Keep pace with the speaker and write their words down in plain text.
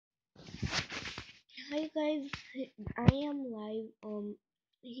Hi guys, I am live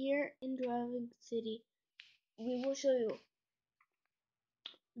here in Driving City. We will show you.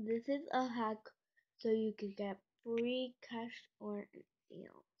 This is a hack so you can get free cash or anything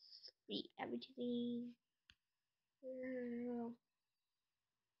else. Free everything.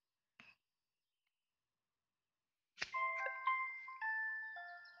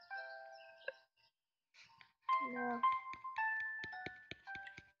 No.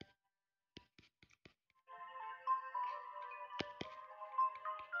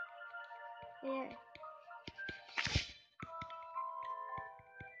 Yeah.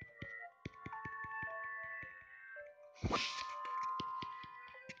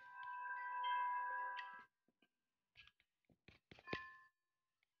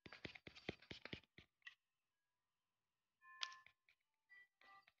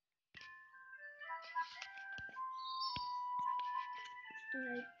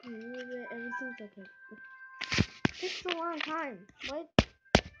 Like everything's okay. It takes a long time. What?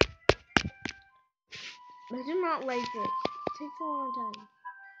 I do not like it. It takes a long time.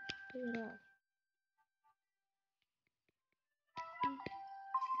 Take it off.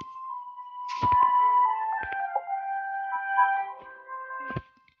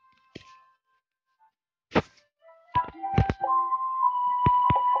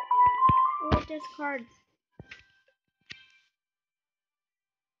 Oh, there's cards.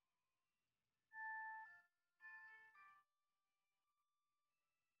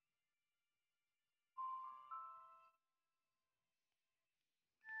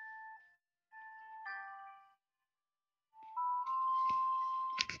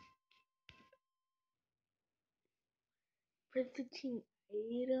 Presenting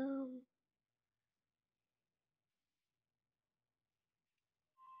item.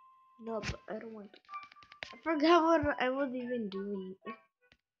 No, but I don't want to. I forgot what I was even doing.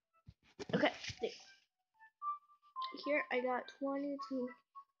 Okay, here I got 1 dollars.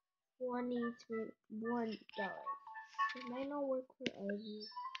 It might not work for all of you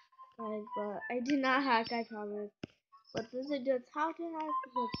guys, but I did not hack, I promise. But this is just how to hack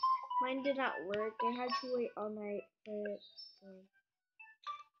because mine did not work. I had to wait all night for it. So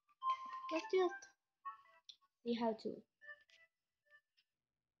let's just see how to.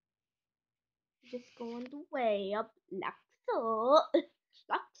 Just going the way up like so.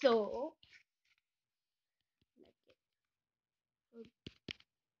 Like so. Like it.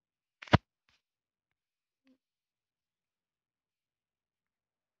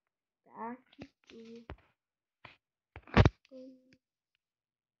 Back to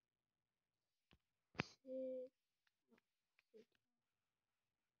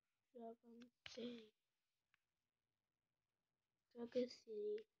Dragon City. Dragon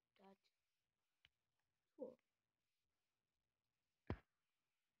City. Cool.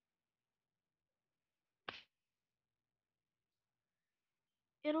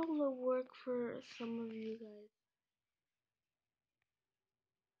 It'll work for some of you guys.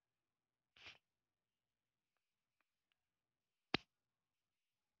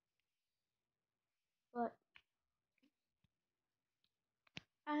 But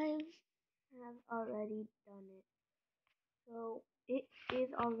I have already done it. So it is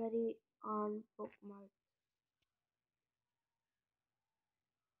already on bookmark.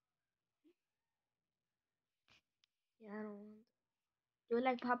 Yeah, I don't want. Do you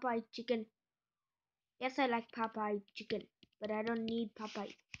like Popeye chicken? Yes, I like Popeye chicken, but I don't need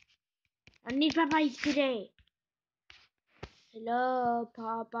Popeye. I need Popeye today. Hello,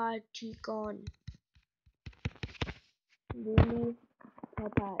 Popeye chicken. Really,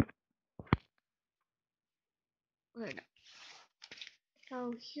 Popeye. Wait.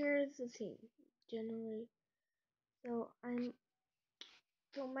 So here's the thing. Generally, so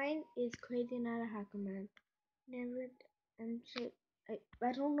mine is crazy not a hacker man. Never and so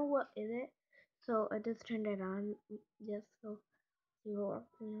I don't know what is it. So I just turned it on just so you know.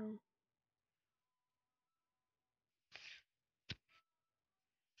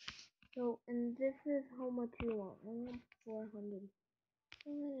 So and this is how much you want. I want 400. I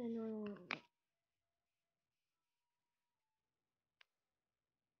know I want it.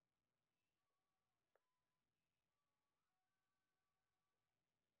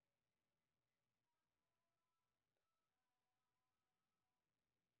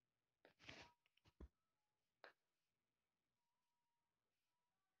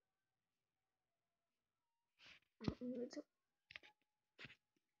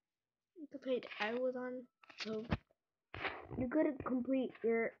 It's the page I was on. So you gotta complete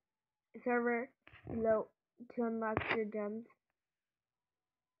your server below to unlock your gems.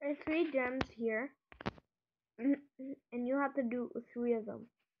 There's 3 gems here, and you have to do 3 of them.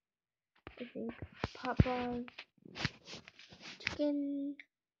 I think Popeye chicken.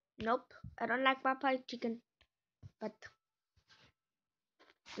 Nope, I don't like Popeye chicken. But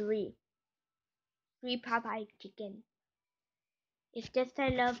three Popeye chicken. It's just I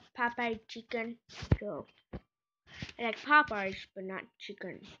love Popeye chicken, so I like Popeyes, but not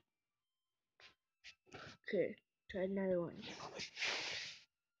chicken. Okay, try another one.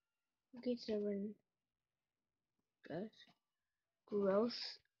 Okay, 7. Just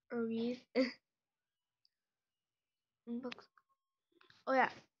groceries. Oh yeah.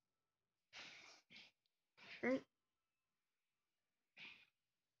 Mm,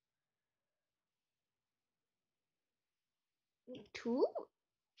 2?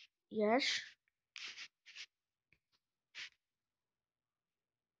 Yes.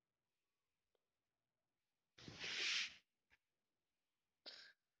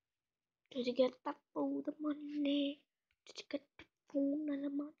 Did you get the food money? Did you get the food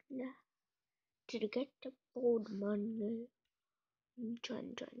money? Did you get the food money? Try,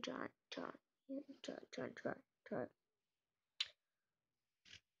 try, try, try, try, try, try, try.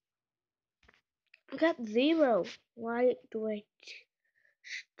 I got 0. Why do I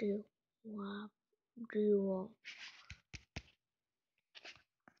still have 0?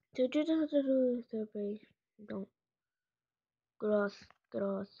 Survey. Don't. Gross,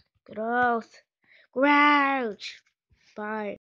 gross, gross, gross. Bye.